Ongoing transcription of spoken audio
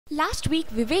Last week,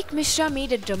 Vivek Mishra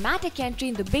made a dramatic entry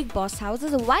in the Bigg Boss house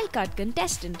as a wildcard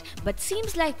contestant, but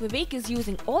seems like Vivek is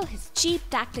using all his cheap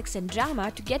tactics and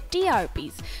drama to get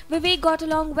TRPS. Vivek got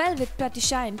along well with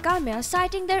Pratisha and Kamya,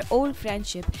 citing their old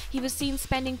friendship. He was seen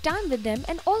spending time with them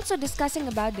and also discussing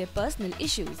about their personal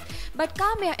issues. But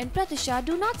Kamya and Pratisha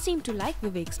do not seem to like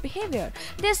Vivek's behavior.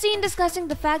 They are seen discussing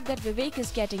the fact that Vivek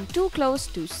is getting too close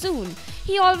too soon.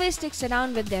 He always sticks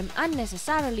around with them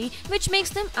unnecessarily, which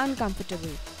makes them uncomfortable.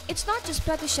 It's not just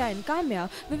Pratisha and Kamya.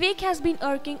 Vivek has been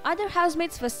irking other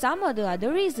housemates for some or the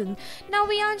other reason. Now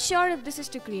we aren't sure if this is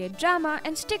to create drama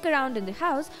and stick around in the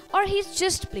house, or he's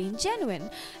just plain genuine.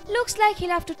 Looks like he'll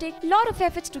have to take a lot of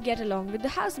efforts to get along with the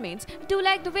housemates. Do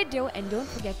like the video and don't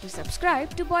forget to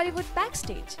subscribe to Bollywood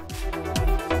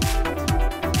Backstage.